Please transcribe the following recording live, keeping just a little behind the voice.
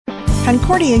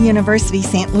Concordia University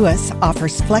St. Louis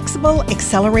offers flexible,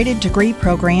 accelerated degree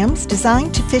programs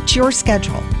designed to fit your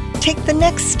schedule. Take the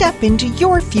next step into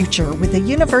your future with a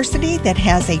university that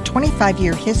has a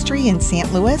 25-year history in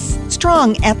St. Louis,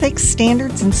 strong ethics,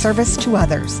 standards, and service to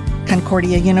others.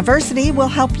 Concordia University will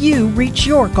help you reach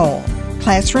your goal.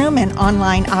 Classroom and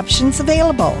online options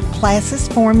available. Classes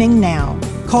forming now.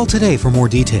 Call today for more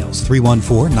details.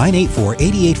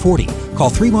 314-984-8840. Call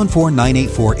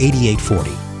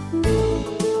 314-984-8840.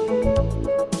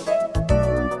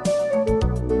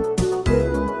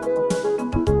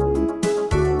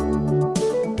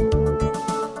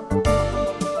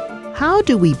 How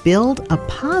do we build a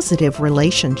positive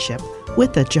relationship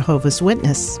with a Jehovah's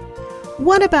Witness?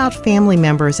 What about family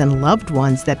members and loved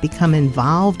ones that become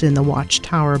involved in the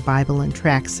Watchtower Bible and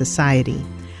Tract Society?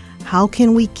 How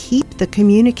can we keep the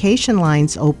communication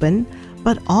lines open,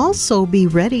 but also be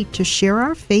ready to share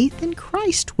our faith in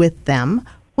Christ with them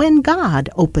when God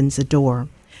opens a door?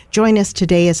 Join us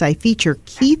today as I feature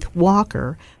Keith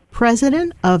Walker,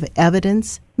 President of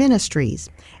Evidence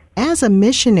Ministries. As a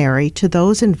missionary to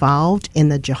those involved in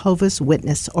the Jehovah's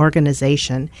Witness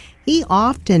organization, he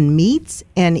often meets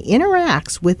and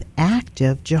interacts with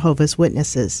active Jehovah's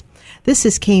Witnesses. This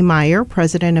is Kay Meyer,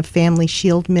 President of Family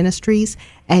Shield Ministries,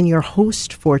 and your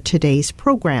host for today's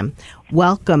program.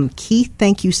 Welcome, Keith.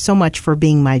 Thank you so much for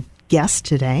being my guest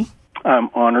today. I'm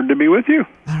honored to be with you.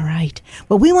 All right.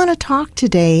 Well, we want to talk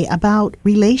today about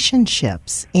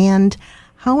relationships and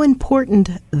how important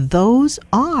those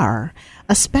are,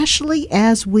 especially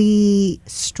as we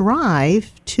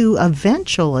strive to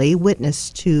eventually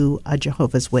witness to a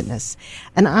Jehovah's Witness.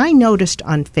 And I noticed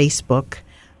on Facebook,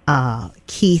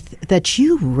 Keith, that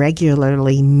you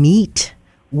regularly meet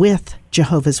with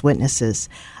Jehovah's Witnesses.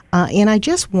 And I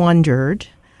just wondered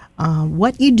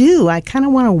what you do. I kind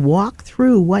of want to walk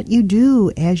through what you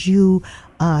do as you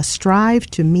strive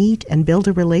to meet and build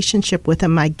a relationship with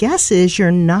them. My guess is you're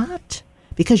not,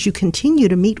 because you continue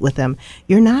to meet with them,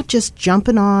 you're not just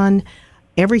jumping on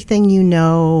everything you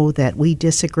know that we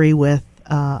disagree with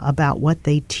about what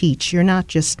they teach. You're not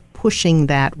just pushing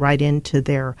that right into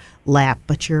their lap,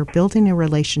 but you're building a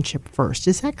relationship first.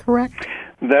 Is that correct?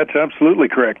 That's absolutely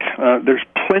correct. There's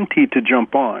plenty to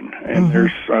jump on, and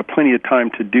there's plenty of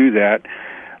time to do that.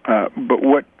 But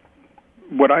what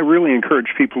I really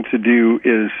encourage people to do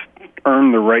is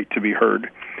earn the right to be heard.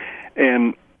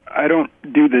 And I don't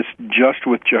do this just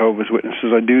with Jehovah's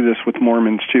Witnesses. I do this with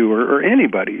Mormons, too, or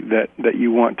anybody that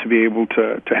you want to be able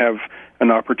to have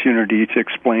an opportunity to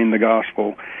explain the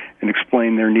gospel and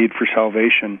explain their need for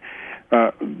salvation.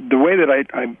 The way that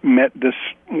I met this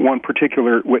one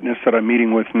particular witness that I'm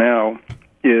meeting with now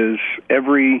is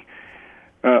every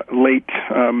late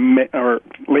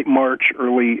March,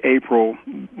 early April,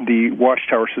 the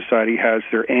Watchtower Society has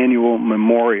their annual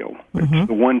memorial. It's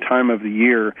the one time of the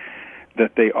year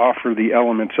that they offer the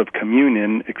elements of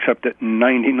communion, except that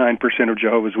 99% of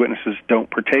Jehovah's Witnesses don't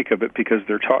partake of it because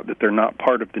they're taught that they're not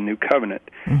part of the new covenant.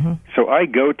 So I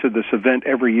go to this event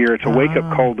every year. It's a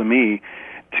wake-up call to me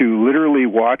to literally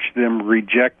watch them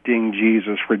rejecting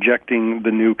Jesus, rejecting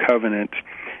the new covenant,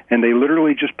 and they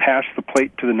literally just pass the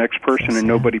plate to the next person and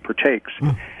nobody partakes.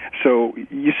 So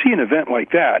you see an event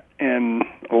like that, and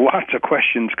lots of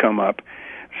questions come up.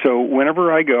 So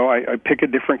whenever I go, I pick a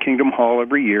different Kingdom Hall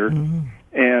every year,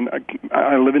 and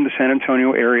I live in the San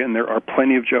Antonio area, and there are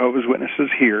plenty of Jehovah's Witnesses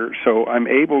here, so I'm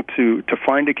able to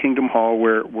find a Kingdom Hall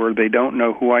where they don't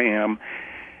know who I am,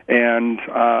 and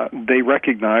they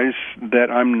recognize that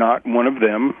I'm not one of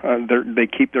them. They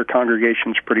keep their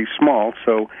congregations pretty small,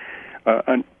 so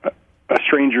a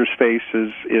stranger's face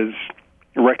is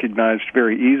recognized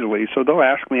very easily. So they'll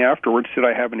ask me afterwards, did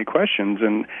I have any questions?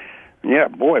 And yeah,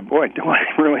 boy, do I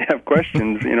really have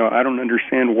questions. I don't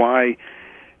understand why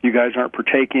you guys aren't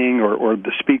partaking, or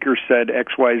the speaker said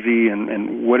X, Y, Z,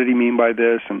 and what did he mean by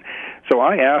this? And so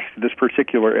I asked this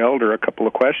particular elder a couple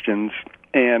of questions,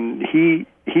 and he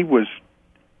was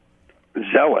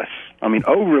zealous,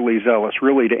 overly zealous,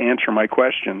 really, to answer my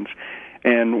questions,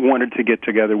 and wanted to get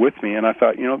together with me. And I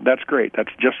thought, that's great.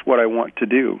 That's just what I want to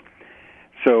do.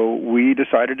 So we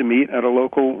decided to meet at a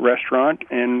local restaurant,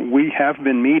 and we have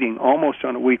been meeting almost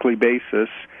on a weekly basis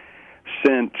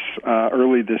since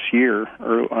early this year.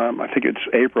 I think it's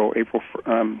April.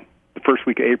 The first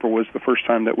week of April was the first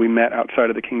time that we met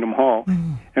outside of the Kingdom Hall.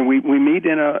 And we meet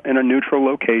in a neutral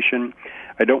location.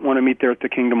 I don't want to meet there at the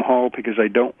Kingdom Hall because I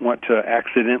don't want to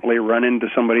accidentally run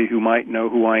into somebody who might know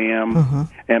who I am.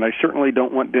 And I certainly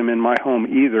don't want them in my home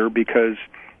either, because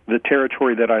the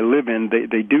territory that I live in,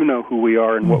 they do know who we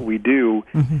are and what we do.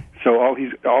 So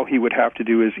all he would have to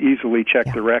do is easily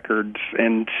check the records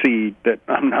and see that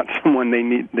I'm not someone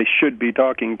they should be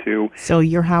talking to. So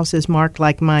your house is marked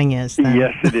like mine is, then?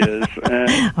 Yes, it is.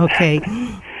 Okay.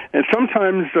 And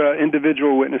sometimes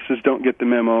individual witnesses don't get the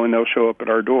memo, and they'll show up at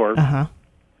our door.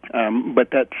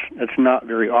 But that's not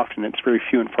very often. It's very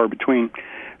few and far between.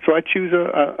 So I choose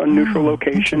a neutral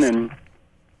location,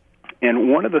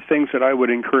 and one of the things that I would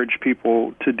encourage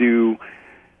people to do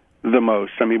the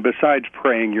most, I mean, besides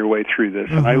praying your way through this,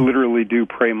 and I literally do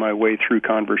pray my way through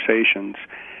conversations,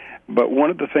 but one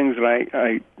of the things that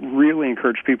I really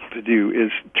encourage people to do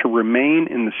is to remain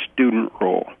in the student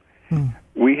role.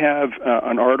 We have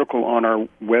an article on our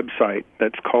website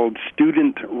that's called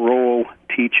Student Role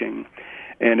Teaching.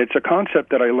 And it's a concept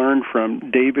that I learned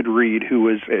from David Reed, who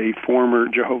was a former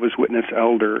Jehovah's Witness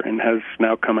elder and has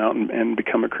now come out and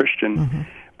become a Christian.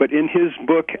 But in his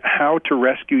book, How to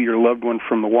Rescue Your Loved One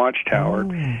from the Watchtower,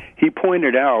 he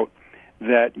pointed out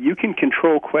that you can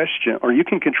control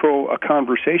a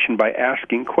conversation by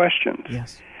asking questions.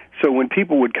 Yes. So when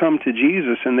people would come to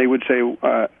Jesus and they would say,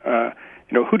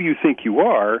 who do you think you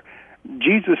are?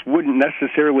 Jesus wouldn't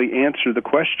necessarily answer the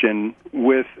question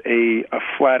with a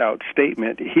flat-out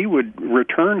statement. He would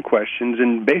return questions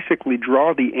and basically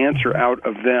draw the answer out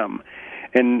of them.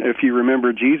 And if you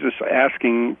remember Jesus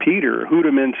asking Peter, who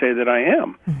do men say that I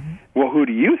am? Well, who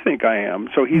do you think I am?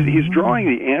 So he's drawing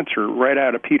the answer right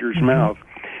out of Peter's mouth.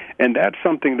 And that's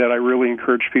something that I really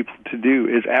encourage people to do,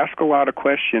 is ask a lot of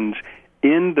questions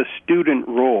in the student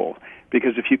role.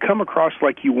 Because if you come across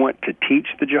like you want to teach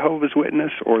the Jehovah's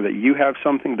Witness, or that you have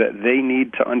something that they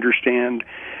need to understand,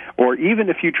 or even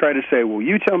if you try to say, well,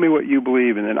 you tell me what you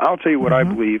believe, and then I'll tell you what I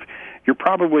believe, you're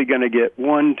probably going to get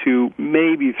 1, 2,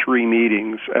 maybe 3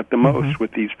 meetings at the most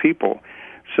with these people.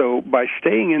 So by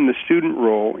staying in the student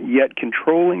role, yet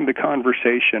controlling the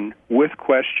conversation with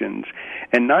questions,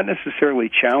 and not necessarily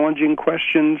challenging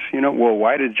questions, well,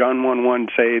 why did John 1:1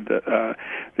 say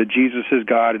that Jesus is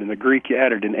God, and in the Greek you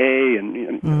added an A,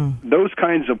 and those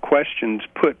kinds of questions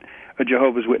put a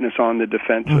Jehovah's Witness on the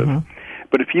defensive.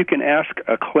 But if you can ask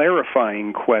a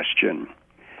clarifying question,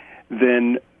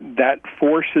 then that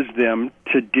forces them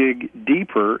to dig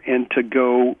deeper and to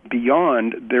go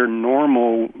beyond their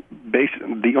normal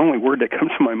the only word that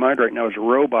comes to my mind right now is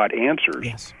robot answers.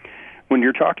 Yes. When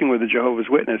you're talking with a Jehovah's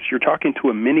Witness, you're talking to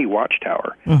a mini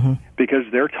watchtower, because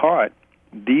they're taught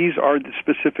these are the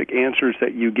specific answers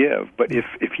that you give. But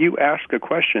if you ask a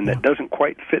question that doesn't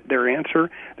quite fit their answer,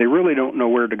 they really don't know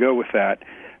where to go with that.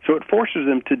 So it forces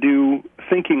them to do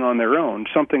thinking on their own,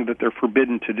 something that they're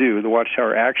forbidden to do. The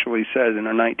Watchtower actually says in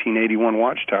a 1981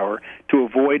 Watchtower to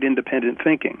avoid independent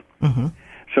thinking.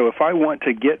 So if I want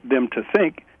to get them to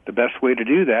think, the best way to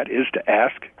do that is to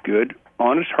ask good,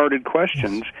 honest-hearted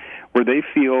questions where they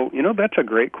feel, that's a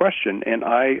great question, and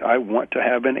I want to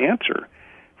have an answer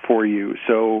for you.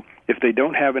 So if they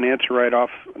don't have an answer right off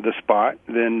the spot,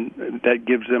 then that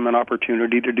gives them an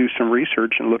opportunity to do some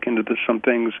research and look into some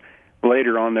things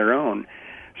later on their own.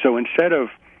 So instead of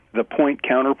the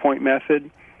point-counterpoint method,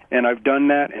 and I've done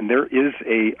that, and there is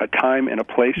a time and a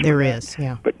place for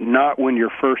that, but not when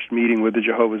you're first meeting with the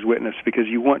Jehovah's Witness, because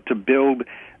you want to build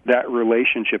that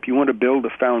relationship. You want to build a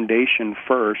foundation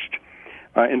first.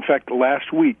 In fact,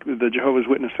 last week, the Jehovah's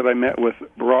Witness that I met with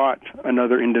brought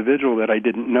another individual that I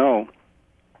didn't know.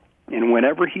 And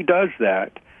whenever he does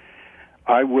that,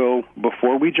 I will,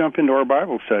 before we jump into our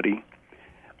Bible study,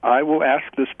 I will ask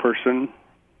this person,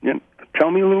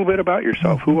 tell me a little bit about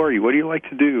yourself. Who are you? What do you like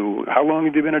to do? How long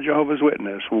have you been a Jehovah's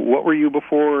Witness? What were you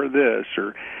before this?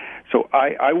 So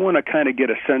I want to kind of get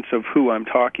a sense of who I'm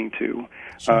talking to.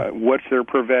 What's their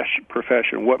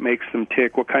profession? What makes them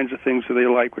tick? What kinds of things do they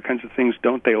like? What kinds of things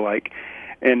don't they like?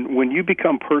 And when you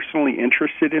become personally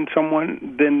interested in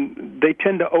someone, then they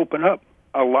tend to open up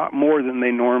a lot more than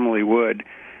they normally would.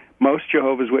 Most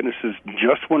Jehovah's Witnesses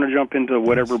just want to jump into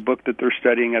whatever book that they're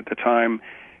studying at the time,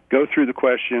 go through the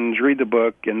questions, read the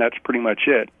book, and that's pretty much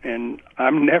it. And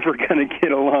I'm never going to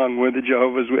get along with a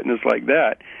Jehovah's Witness like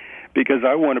that, because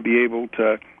I want to be able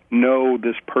to know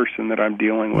this person that I'm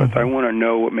dealing with. I want to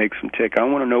know what makes them tick. I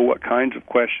want to know what kinds of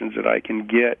questions that I can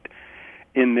get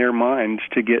in their minds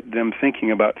to get them thinking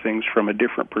about things from a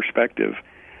different perspective.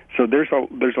 So there's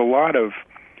a lot of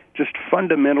just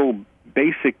fundamental,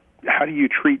 basic, how do you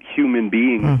treat human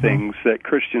being things that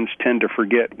Christians tend to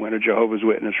forget when a Jehovah's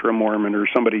Witness or a Mormon or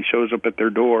somebody shows up at their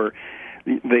door.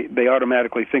 They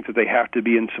automatically think that they have to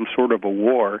be in some sort of a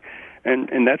war,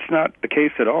 and that's not the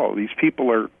case at all. These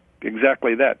people are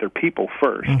exactly that. They're people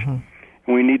first. And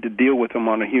we need to deal with them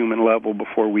on a human level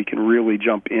before we can really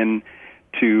jump in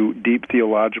to deep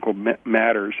theological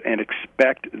matters and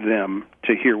expect them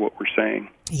to hear what we're saying.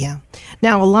 Yeah.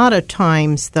 Now, a lot of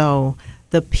times, though,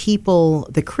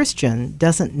 the Christian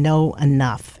doesn't know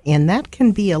enough, and that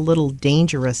can be a little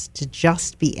dangerous to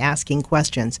just be asking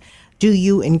questions. Do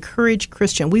you encourage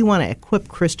we want to equip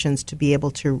Christians to be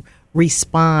able to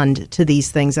respond to these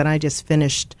things, and I just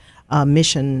finished a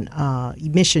Mission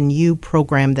U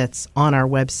program that's on our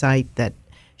website that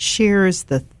shares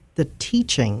the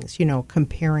teachings,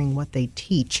 comparing what they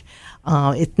teach.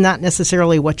 It's not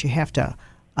necessarily what you have to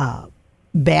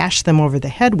bash them over the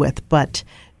head with, but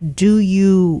do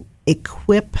you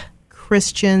equip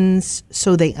Christians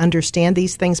so they understand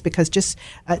these things? Because just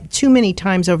too many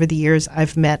times over the years,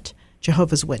 I've met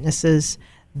Jehovah's Witnesses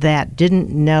that didn't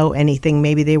know anything.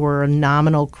 Maybe they were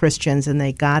nominal Christians and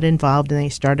they got involved and they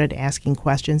started asking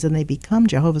questions and they become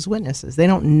Jehovah's Witnesses. They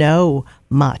don't know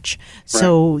much. Right.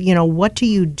 So, what do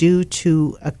you do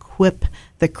to equip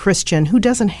the Christian who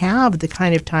doesn't have the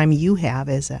kind of time you have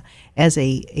as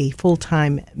a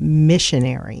full-time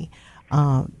missionary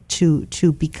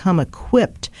to become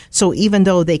equipped? So even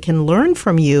though they can learn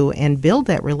from you and build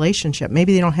that relationship,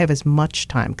 maybe they don't have as much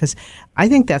time. Because I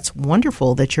think that's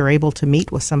wonderful that you're able to meet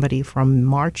with somebody from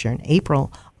March or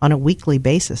April on a weekly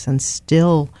basis and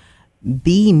still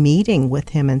be meeting with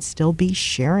him and still be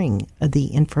sharing the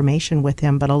information with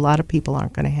him. But a lot of people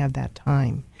aren't going to have that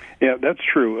time. Yeah, that's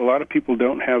true. A lot of people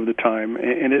don't have the time,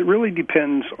 and it really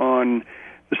depends on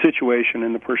the situation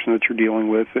and the person that you're dealing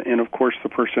with, and of course the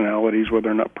personalities, whether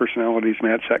or not personalities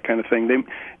match, that kind of thing.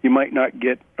 You might not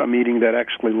get a meeting that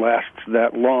actually lasts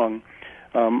that long.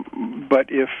 But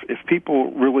if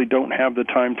people really don't have the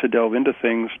time to delve into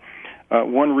things,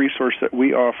 one resource that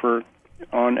we offer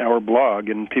on our blog,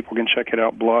 and people can check it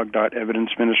out,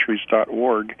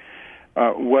 blog.evidenceministries.org,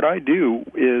 what I do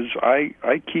is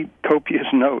I keep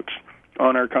copious notes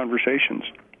on our conversations.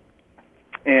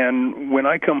 And when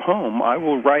I come home, I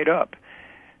will write up.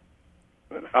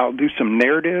 I'll do some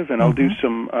narrative, and I'll do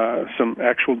some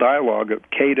actual dialogue of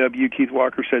KW, Keith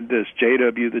Walker said this,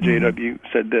 JW, the JW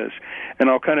said this. And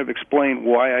I'll kind of explain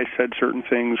why I said certain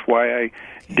things, why I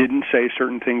didn't say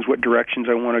certain things, what directions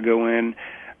I want to go in,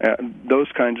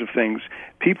 those kinds of things.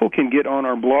 People can get on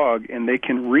our blog, and they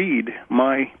can read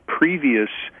my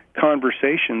previous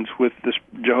conversations with this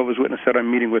Jehovah's Witness that I'm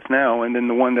meeting with now, and then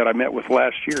the one that I met with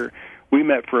last year. We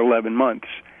met for 11 months,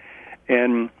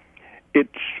 and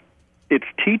it's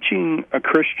teaching a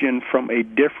Christian from a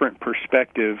different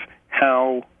perspective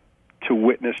how to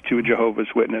witness to a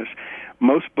Jehovah's Witness.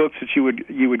 Most books that you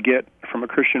would get from a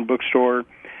Christian bookstore,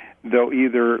 they'll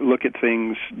either look at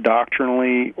things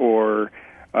doctrinally or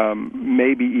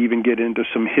maybe even get into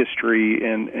some history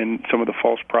and some of the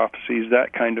false prophecies,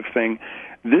 that kind of thing.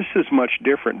 This is much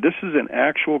different. This is an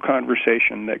actual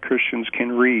conversation that Christians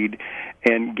can read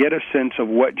and get a sense of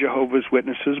what Jehovah's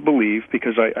Witnesses believe,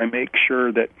 because I make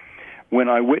sure that when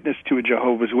I witness to a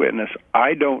Jehovah's Witness,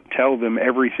 I don't tell them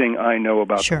everything I know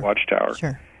about the Watchtower.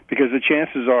 Sure. Because the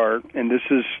chances are, and this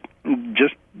is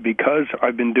just because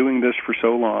I've been doing this for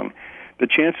so long, the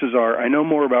chances are I know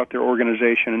more about their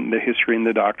organization and the history and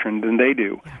the doctrine than they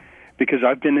do. Yeah. Because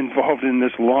I've been involved in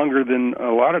this longer than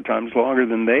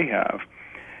they have.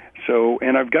 So,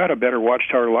 and I've got a better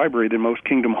Watchtower library than most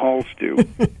Kingdom Halls do.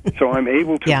 So I'm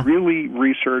able to really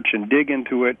research and dig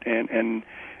into it and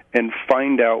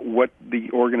find out what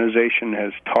the organization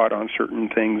has taught on certain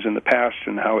things in the past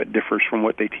and how it differs from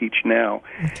what they teach now.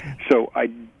 Okay. So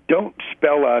I don't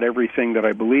spell out everything that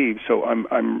I believe. So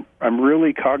I'm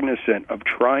really cognizant of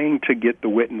trying to get the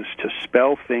witness to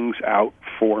spell things out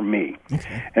for me.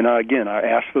 Okay. And again, I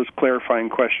ask those clarifying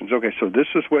questions. Okay, so this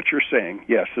is what you're saying.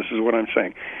 Yes, this is what I'm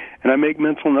saying. And I make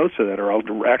mental notes of that, or I'll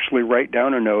actually write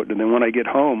down a note, and then when I get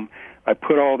home, I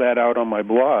put all that out on my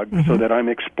blog so that I'm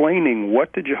explaining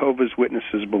what the Jehovah's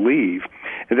Witnesses believe,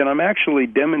 and then I'm actually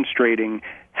demonstrating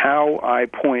how I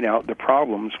point out the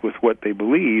problems with what they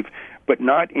believe, but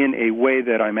not in a way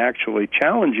that I'm actually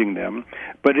challenging them,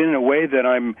 but in a way that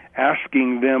I'm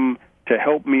asking them to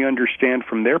help me understand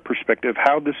from their perspective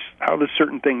how this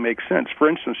certain thing makes sense. For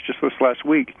instance, just this last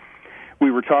week, we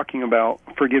were talking about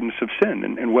forgiveness of sin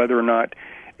and whether or not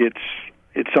it's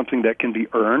something that can be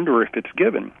earned or if it's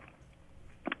given.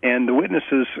 And the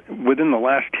witnesses, within the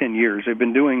last 10 years, they've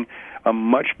been doing a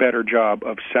much better job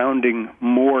of sounding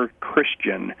more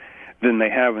Christian than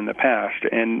they have in the past.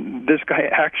 And this guy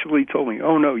actually told me,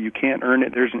 oh, no, you can't earn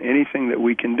it. There isn't anything that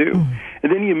we can do.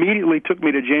 And then he immediately took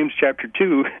me to James chapter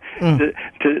 2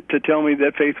 to tell me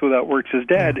that faith without works is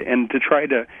dead, and to try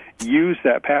to use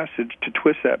that passage, to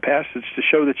twist that passage to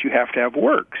show that you have to have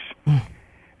works.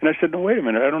 And I said, no, wait a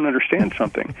minute, I don't understand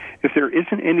something. If there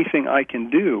isn't anything I can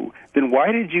do, then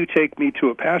why did you take me to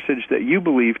a passage that you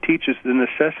believe teaches the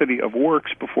necessity of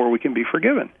works before we can be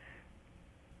forgiven?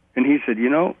 And he said,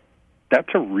 that's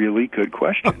a really good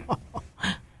question.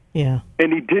 Yeah.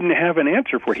 And he didn't have an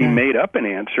answer for it. He made up an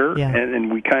answer,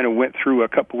 and we kind of went through a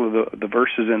couple of the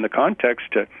verses in the context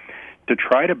to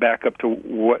try to back up to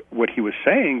what he was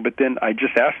saying, but then I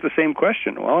just asked the same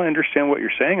question. Well, I understand what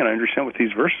you're saying, and I understand what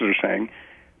these verses are saying,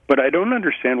 but I don't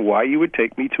understand why you would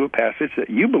take me to a passage that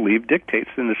you believe dictates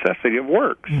the necessity of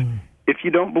works if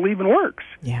you don't believe in works.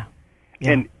 Yeah.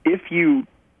 And if you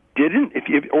didn't,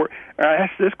 or I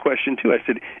asked this question too. I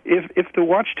said, if the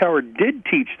Watchtower did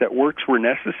teach that works were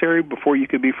necessary before you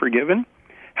could be forgiven,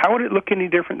 how would it look any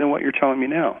different than what you're telling me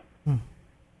now?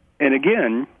 And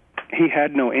again, he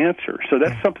had no answer. So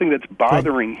that's something that's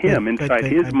bothering him inside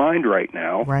his mind right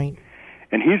now. Right.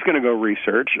 And he's going to go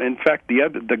research. In fact,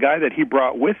 the guy that he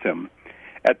brought with him,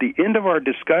 at the end of our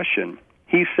discussion,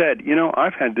 he said,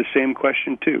 I've had the same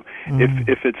question too.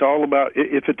 If it's all about,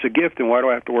 if it's a gift, then why do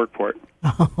I have to work for it?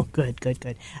 Oh, good.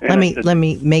 Let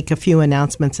me make a few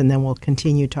announcements, and then we'll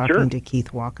continue talking to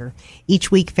Keith Walker. Each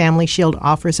week, Family Shield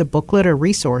offers a booklet or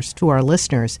resource to our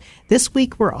listeners. This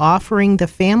week, we're offering the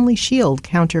Family Shield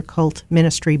Counter Cult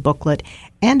Ministry booklet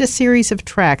and a series of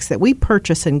tracts that we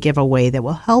purchase and give away that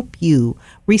will help you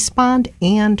respond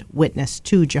and witness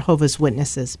to Jehovah's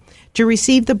Witnesses. To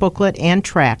receive the booklet and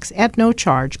tracts at no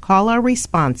charge, call our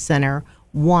response center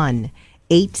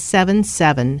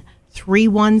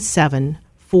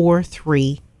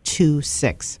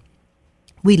 1-877-317-4326.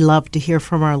 We'd love to hear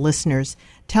from our listeners.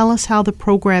 Tell us how the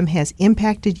program has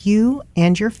impacted you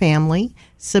and your family.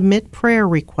 Submit prayer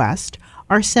requests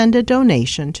or send a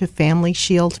donation to Family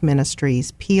Shield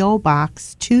Ministries, P.O.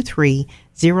 Box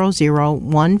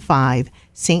 230015,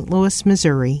 St. Louis,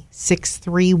 Missouri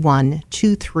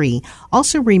 63123.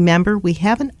 Also remember, we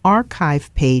have an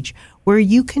archive page where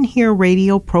you can hear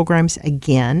radio programs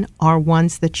again or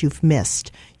ones that you've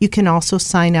missed. You can also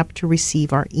sign up to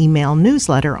receive our email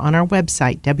newsletter on our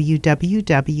website,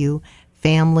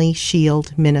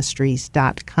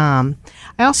 www.FamilyShieldMinistries.com.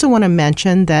 I also want to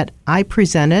mention that I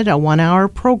presented a 1-hour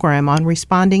program on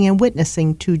responding and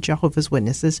witnessing to Jehovah's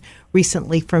Witnesses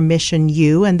recently for Mission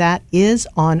U, and that is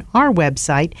on our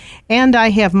website. And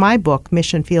I have my book,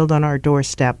 Mission Field on Our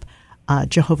Doorstep,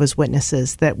 Jehovah's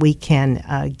Witnesses, that we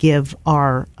can give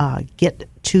or get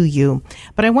to you.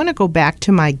 But I want to go back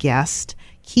to my guest,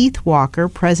 Keith Walker,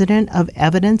 president of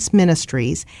Evidence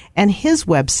Ministries, and his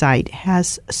website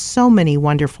has so many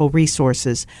wonderful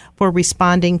resources for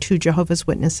responding to Jehovah's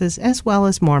Witnesses as well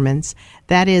as Mormons.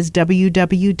 That is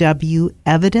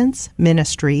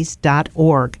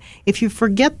www.evidenceministries.org. If you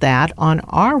forget that, on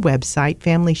our website,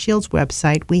 Family Shield's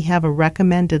website, we have a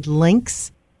recommended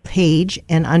links page,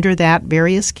 and under that,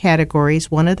 various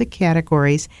categories. One of the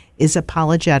categories is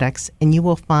apologetics, and you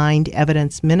will find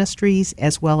Evidence Ministries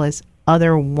as well as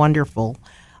other wonderful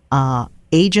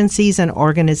agencies and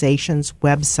organizations,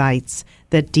 websites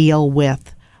that deal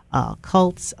with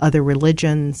cults, other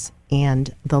religions,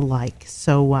 and the like.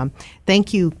 So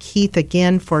thank you, Keith,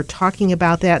 again for talking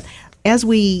about that. As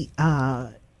we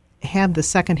have the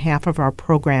second half of our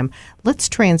program, let's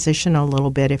transition a little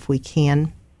bit, if we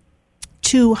can,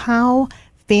 to how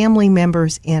family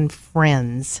members and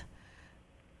friends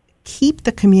keep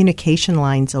the communication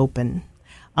lines open.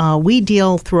 We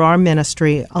deal through our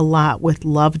ministry a lot with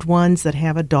loved ones that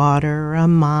have a daughter, a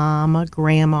mom, a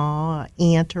grandma, an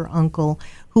aunt or uncle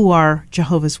who are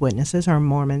Jehovah's Witnesses or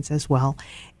Mormons as well.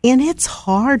 And it's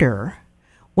harder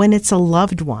when it's a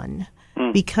loved one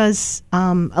because,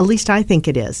 at least I think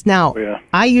it is. Now,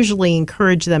 I usually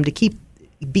encourage them to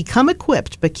become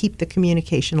equipped, but keep the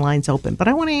communication lines open. But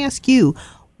I want to ask you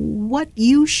what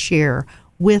you share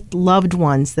with loved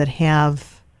ones that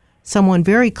have someone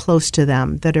very close to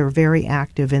them that are very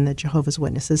active in the Jehovah's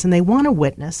Witnesses, and they want to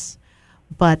witness,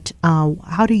 but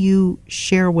how do you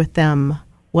share with them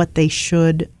what they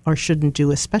should or shouldn't do,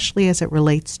 especially as it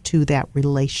relates to that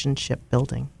relationship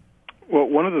building? Well,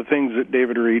 one of the things that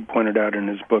David Reed pointed out in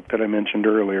his book that I mentioned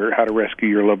earlier, How to Rescue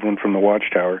Your Loved One from the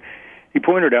Watchtower, he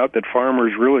pointed out that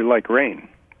farmers really like rain,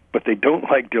 but they don't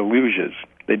like deluges.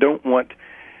 They don't want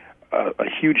a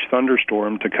huge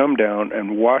thunderstorm to come down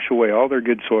and wash away all their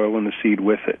good soil and the seed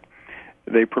with it.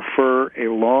 They prefer a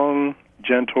long,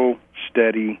 gentle,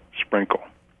 steady sprinkle.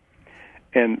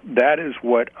 And that is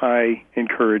what I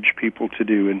encourage people to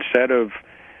do. Instead of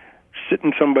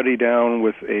sitting somebody down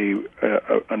with an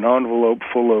envelope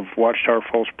full of Watchtower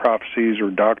false prophecies or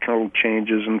doctrinal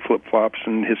changes and flip-flops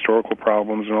and historical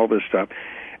problems and all this stuff,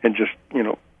 and just,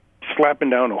 slapping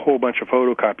down a whole bunch of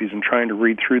photocopies and trying to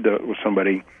read through with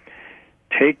somebody.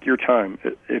 Take your time.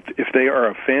 If they are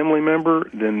a family member,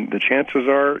 then the chances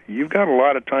are you've got a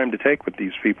lot of time to take with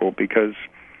these people because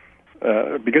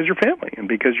you're family and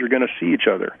because you're going to see each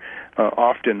other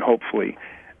often, hopefully.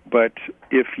 But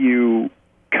if you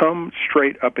come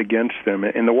straight up against them,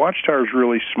 and the Watchtower is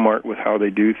really smart with how they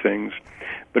do things,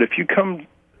 but if you come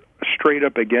straight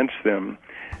up against them,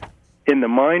 in the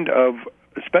mind of,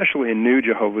 especially a new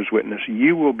Jehovah's Witness,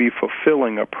 you will be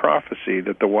fulfilling a prophecy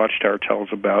that the Watchtower tells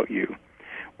about you.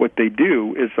 What they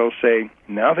do is they'll say,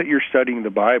 now that you're studying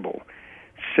the Bible,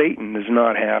 Satan is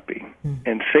not happy,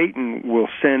 and Satan will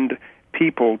send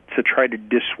people to try to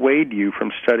dissuade you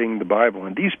from studying the Bible.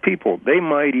 And these people, they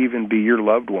might even be your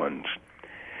loved ones.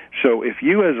 So if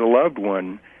you as a loved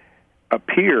one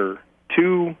appear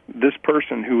to this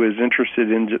person who is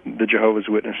interested in the Jehovah's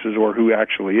Witnesses or who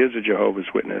actually is a Jehovah's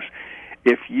Witness,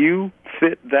 if you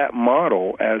fit that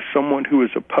model as someone who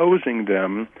is opposing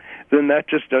them, then that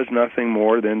just does nothing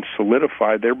more than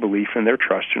solidify their belief and their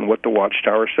trust in what the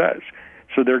Watchtower says.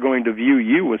 So they're going to view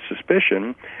you with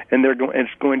suspicion, and it's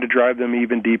going to drive them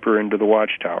even deeper into the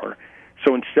Watchtower.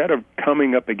 So instead of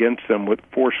coming up against them with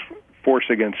force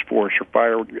against force or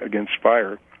fire against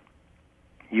fire,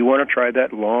 you want to try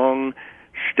that long,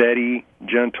 steady,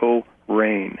 gentle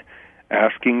rain,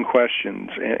 asking questions.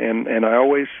 And I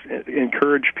always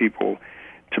encourage people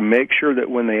to make sure that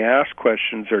when they ask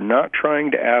questions, they're not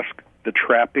trying to ask the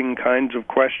trapping kinds of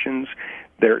questions.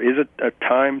 There is a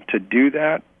time to do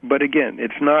that, but again,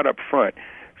 it's not up front.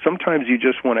 Sometimes you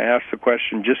just want to ask the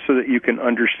question just so that you can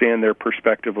understand their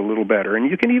perspective a little better, and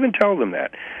you can even tell them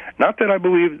that. Not that I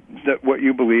believe that what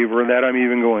you believe or that I'm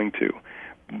even going to,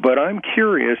 but I'm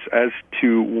curious as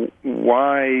to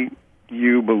why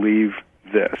you believe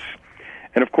this.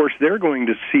 And of course, they're going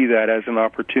to see that as an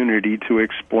opportunity to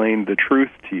explain the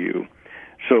truth to you.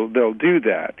 So they'll do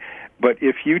that. But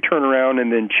if you turn around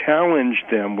and then challenge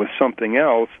them with something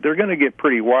else, they're going to get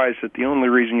pretty wise that the only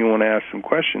reason you want to ask them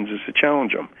questions is to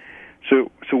challenge them.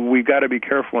 So we've got to be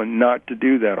careful and not to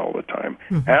do that all the time.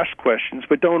 Mm-hmm. Ask questions,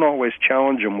 but don't always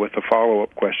challenge them with a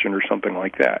follow-up question or something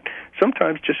like that.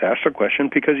 Sometimes just ask a question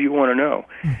because you want to know.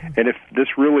 Mm-hmm. And if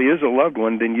this really is a loved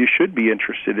one, then you should be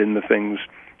interested in the things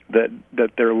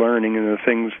that they're learning and the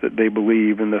things that they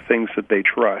believe and the things that they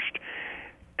trust.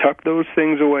 Tuck those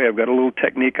things away. I've got a little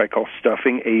technique I call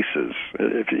stuffing aces.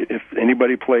 If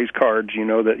anybody plays cards, you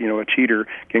know that a cheater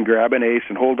can grab an ace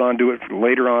and hold on to it for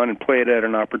later on and play it at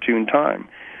an opportune time.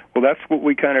 Well, that's what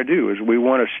we kind of do, is we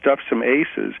want to stuff some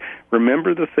aces,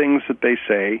 remember the things that they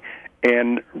say,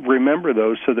 and remember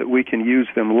those so that we can use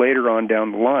them later on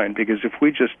down the line. Because if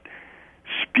we just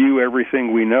spew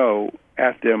everything we know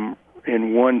at them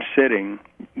in one sitting,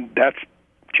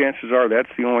 chances are that's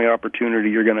the only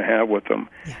opportunity you're going to have with them.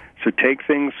 Yeah. So take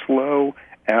things slow,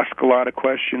 ask a lot of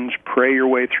questions, pray your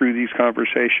way through these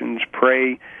conversations,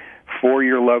 pray for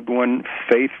your loved one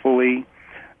faithfully,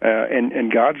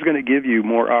 and God's going to give you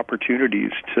more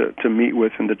opportunities to meet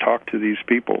with and to talk to these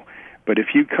people. But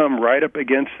if you come right up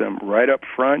against them, right up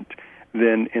front,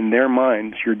 then in their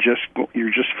minds you're just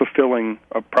fulfilling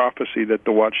a prophecy that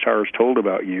the Watchtower has told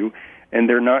about you, and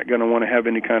they're not going to want to have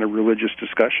any kind of religious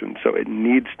discussion. So it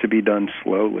needs to be done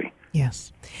slowly.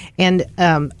 Yes. And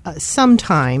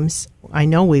sometimes, I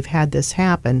know we've had this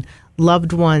happen,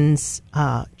 loved ones,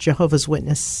 Jehovah's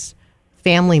Witness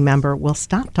family member will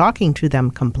stop talking to them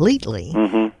completely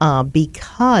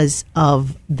because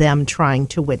of them trying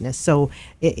to witness. So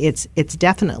it's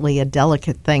definitely a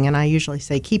delicate thing, and I usually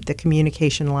say keep the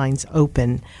communication lines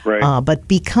open, right. But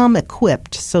become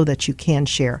equipped so that you can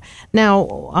share. Now,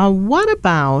 what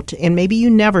about, and maybe you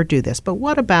never do this, but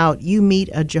what about you meet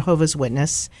a Jehovah's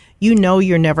Witness, you know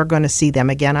you're never going to see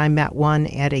them again. I met one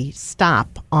at a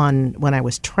stop when I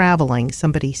was traveling,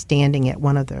 somebody standing at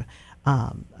one of the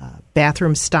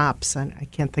bathroom stops, and I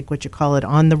can't think what you call it,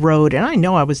 on the road, and I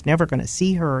know I was never going to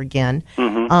see her again.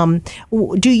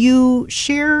 Mm-hmm. Do you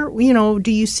share,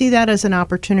 do you see that as an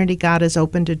opportunity God has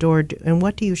opened a door, and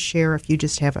what do you share if you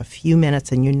just have a few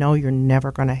minutes and you know you're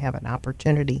never going to have an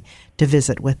opportunity to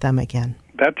visit with them again?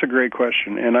 That's a great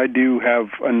question, and I do have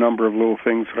a number of little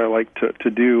things that I like to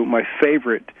do. My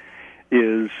favorite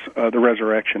is the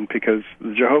resurrection, because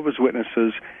the Jehovah's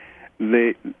Witnesses,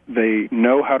 they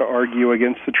know how to argue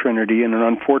against the Trinity, and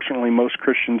unfortunately most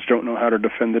Christians don't know how to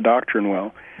defend the doctrine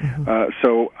well. Mm-hmm.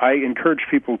 So I encourage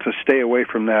people to stay away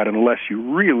from that unless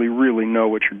you really, really know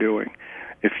what you're doing.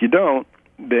 If you don't,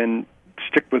 then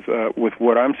stick with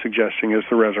what I'm suggesting is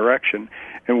the resurrection.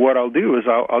 And what I'll do is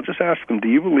I'll just ask them, do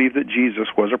you believe that Jesus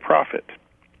was a prophet?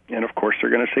 And of course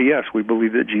they're going to say, yes, we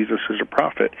believe that Jesus is a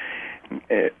prophet.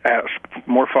 ask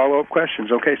more follow-up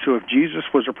questions. Okay, so if Jesus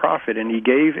was a prophet and he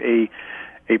gave a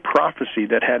prophecy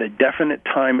that had a definite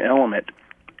time element,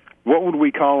 what would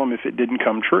we call him if it didn't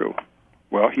come true?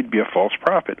 Well, he'd be a false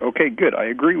prophet. Okay, good. I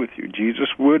agree with you. Jesus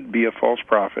would be a false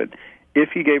prophet if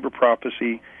he gave a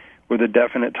prophecy with a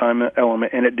definite time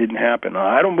element and it didn't happen.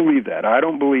 I don't believe that. I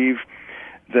don't believe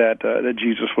that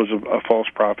Jesus was a false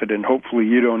prophet, and hopefully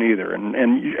you don't either. And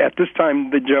at this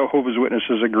time, the Jehovah's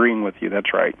Witnesses agreeing with you.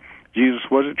 That's right. Jesus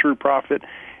was a true prophet.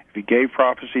 If he gave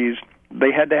prophecies,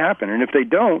 they had to happen. And if they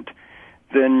don't,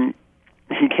 then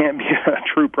he can't be a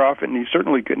true prophet, and he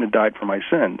certainly couldn't have died for my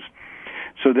sins.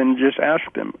 So then just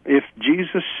ask them, if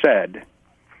Jesus said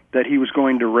that he was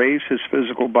going to raise his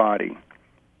physical body,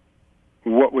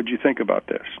 what would you think about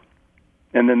this?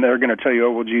 And then they're going to tell you,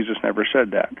 oh, well, Jesus never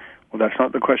said that. Well, that's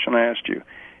not the question I asked you.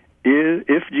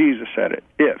 If Jesus said it,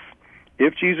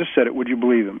 if Jesus said it, would you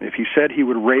believe him? If he said he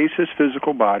would raise his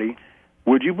physical body,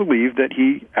 would you believe that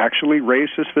he actually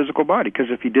raised his physical body? Because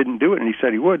if he didn't do it and he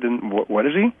said he would, then what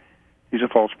is he? He's a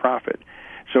false prophet.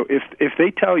 So if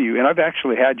they tell you, and I've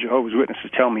actually had Jehovah's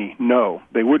Witnesses tell me no,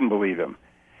 they wouldn't believe him.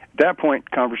 At that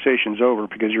point, conversation's over,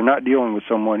 because you're not dealing with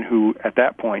someone who, at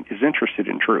that point, is interested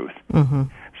in truth. Mm-hmm.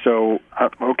 So,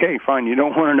 okay, fine. You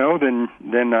don't want to know, then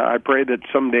I pray that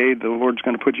someday the Lord's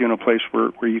going to put you in a place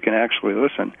where you can actually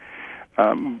listen.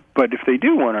 But if they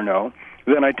do want to know,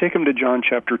 then I take them to John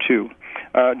chapter 2.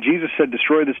 Jesus said,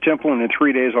 destroy this temple, and in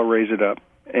 3 days I'll raise it up.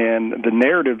 And the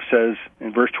narrative says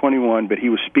in verse 21, but he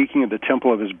was speaking of the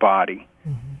temple of his body.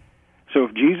 Mm-hmm. So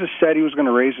if Jesus said he was going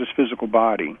to raise his physical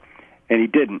body, and he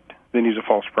didn't, then he's a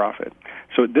false prophet.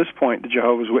 So at this point, the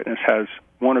Jehovah's Witness has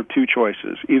one of two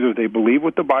choices. Either they believe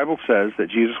what the Bible says, that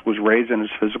Jesus was raised in his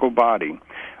physical body,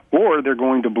 or they're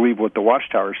going to believe what the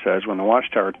Watchtower says when the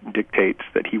Watchtower dictates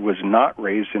that he was not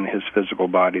raised in his physical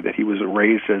body, that he was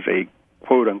raised as a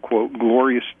quote-unquote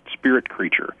glorious spirit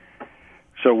creature.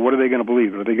 So what are they going to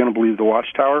believe? Are they going to believe the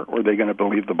Watchtower, or are they going to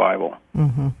believe the Bible?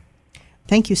 Mm-hmm.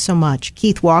 Thank you so much.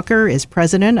 Keith Walker is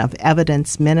president of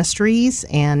Evidence Ministries,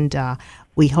 and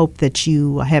we hope that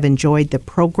you have enjoyed the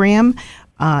program.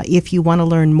 If you want to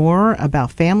learn more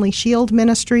about Family Shield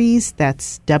Ministries,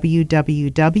 that's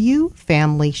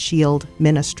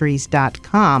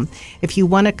www.familyshieldministries.com. If you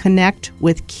want to connect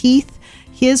with Keith,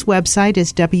 his website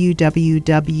is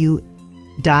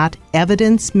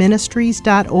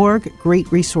www.evidenceministries.org.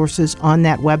 Great resources on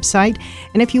that website.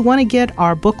 And if you want to get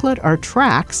our booklet or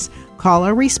tracts, call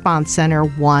our response center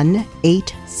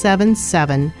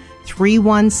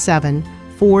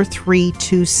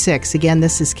 1-877-317-4326. Again,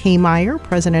 this is Kay Meyer,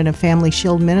 president of Family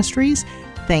Shield Ministries.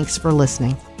 Thanks for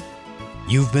listening.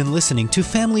 You've been listening to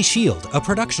Family Shield, a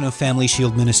production of Family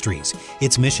Shield Ministries.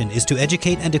 Its mission is to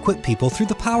educate and equip people through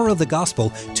the power of the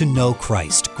gospel to know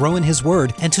Christ, grow in His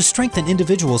Word, and to strengthen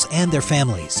individuals and their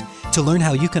families. To learn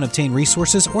how you can obtain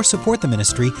resources or support the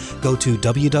ministry, go to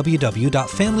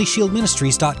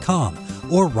www.familyshieldministries.com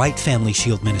or write Family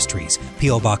Shield Ministries,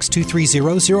 P.O. Box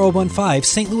 230015,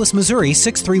 St. Louis, Missouri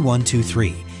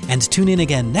 63123. And tune in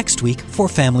again next week for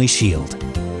Family Shield.